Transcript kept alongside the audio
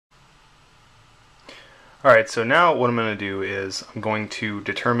Alright, so now what I'm going to do is I'm going to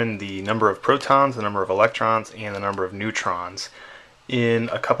determine the number of protons, the number of electrons, and the number of neutrons in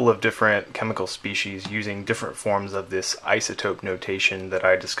a couple of different chemical species using different forms of this isotope notation that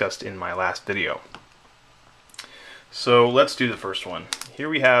I discussed in my last video. So let's do the first one. Here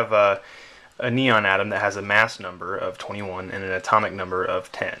we have a neon atom that has a mass number of 21 and an atomic number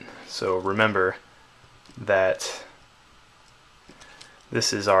of 10. So remember that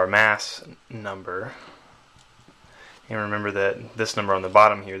this is our mass number. And remember that this number on the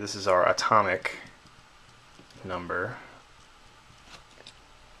bottom here, this is our atomic number.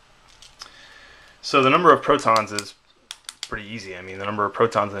 So the number of protons is pretty easy. I mean, the number of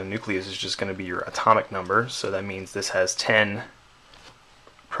protons in a nucleus is just going to be your atomic number. So that means this has 10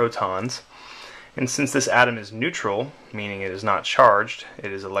 protons. And since this atom is neutral, meaning it is not charged,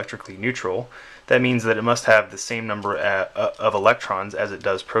 it is electrically neutral, that means that it must have the same number of electrons as it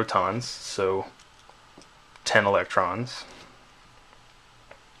does protons. So 10 electrons.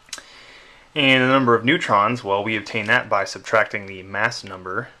 And the number of neutrons, well, we obtain that by subtracting the mass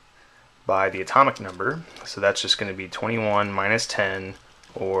number by the atomic number. So that's just going to be 21 minus 10,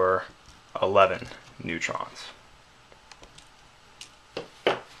 or 11 neutrons.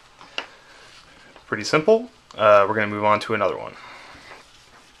 Pretty simple. We're going to move on to another one.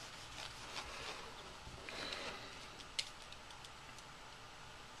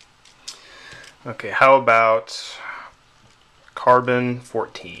 Okay, how about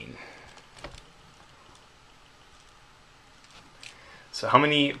carbon-14? So how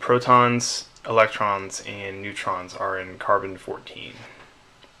many protons, electrons, and neutrons are in carbon-14?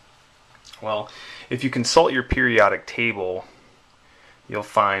 Well, if you consult your periodic table, you'll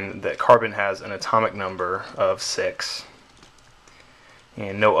find that carbon has an atomic number of 6.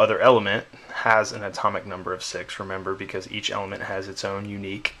 And no other element has an atomic number of 6, remember, because each element has its own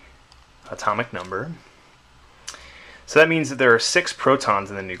unique atomic number. So that means that there are 6 protons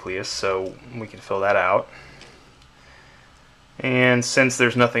in the nucleus, so we can fill that out. And since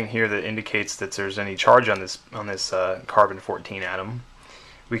there's nothing here that indicates that there's any charge on this carbon-14 atom,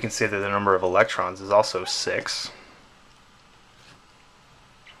 we can say that the number of electrons is also 6.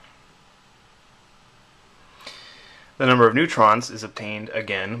 The number of neutrons is obtained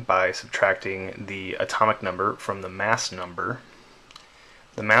again by subtracting the atomic number from the mass number.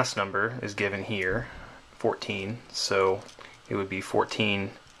 The mass number is given here, 14, so it would be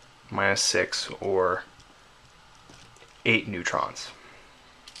 14 minus 6, or 8 neutrons.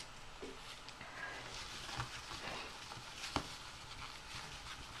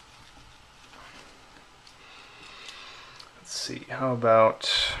 Let's see, how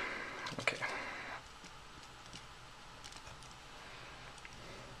about, okay.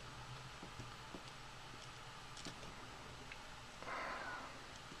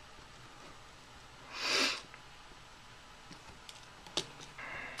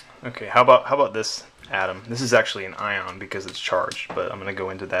 Okay, how about this atom? This is actually an ion because it's charged, but I'm going to go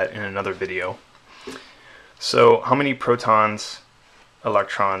into that in another video. So how many protons,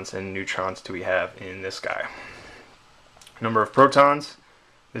 electrons, and neutrons do we have in this guy? Number of protons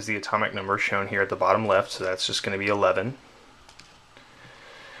is the atomic number shown here at the bottom left, so that's just going to be 11.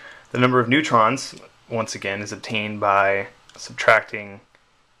 The number of neutrons, once again, is obtained by subtracting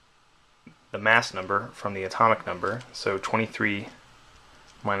the mass number from the atomic number, so 23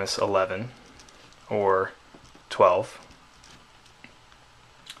 minus 11, or 12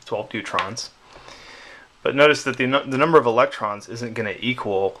 neutrons. But notice that the number of electrons isn't going to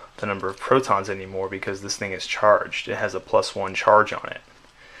equal the number of protons anymore because this thing is charged. It has a +1 charge on it.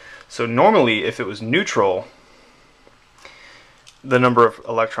 So normally, if it was neutral, the number of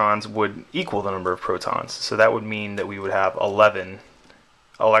electrons would equal the number of protons. So that would mean that we would have 11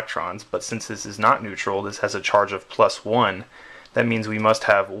 electrons. But since this is not neutral, this has a charge of +1, that means we must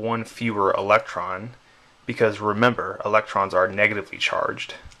have 1 fewer electron, because remember, electrons are negatively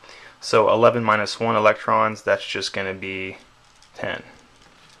charged. So 11 minus 1 electrons, that's just going to be 10.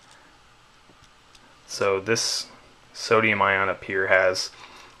 So this sodium ion up here has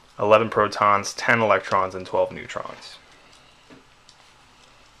 11 protons, 10 electrons, and 12 neutrons.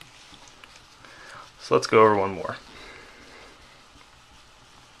 So let's go over one more.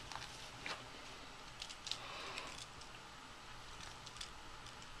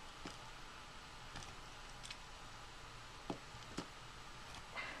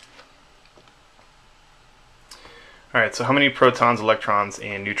 Alright, so how many protons, electrons,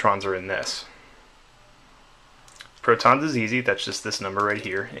 and neutrons are in this? Protons is easy, that's just this number right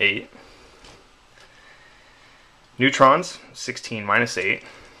here, 8. Neutrons, 16 minus 8,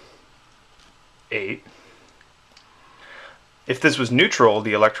 8. If this was neutral,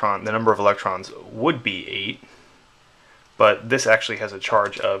 the number of electrons would be 8, but this actually has a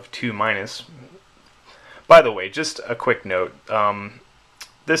charge of 2 minus. By the way, just a quick note,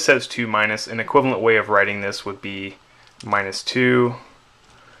 this says 2 minus. An equivalent way of writing this would be minus 2,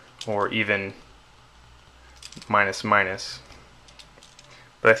 or even minus minus.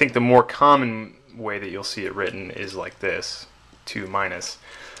 But I think the more common way that you'll see it written is like this, 2 minus.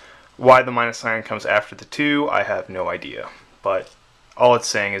 Why the minus sign comes after the 2, I have no idea. But all it's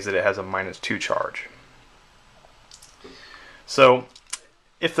saying is that it has a minus 2 charge. So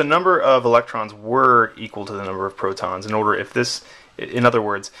if the number of electrons were equal to the number of protons, in other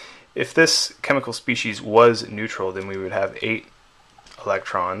words, if this chemical species was neutral, then we would have 8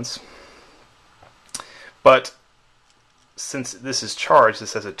 electrons. But since this is charged,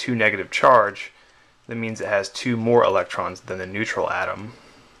 this has a 2 negative charge, that means it has 2 more electrons than the neutral atom.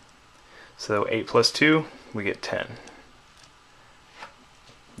 So 8 plus 2, we get 10.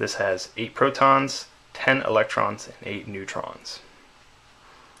 This has 8 protons, 10 electrons, and 8 neutrons.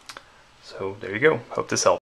 So there you go. Hope this helps.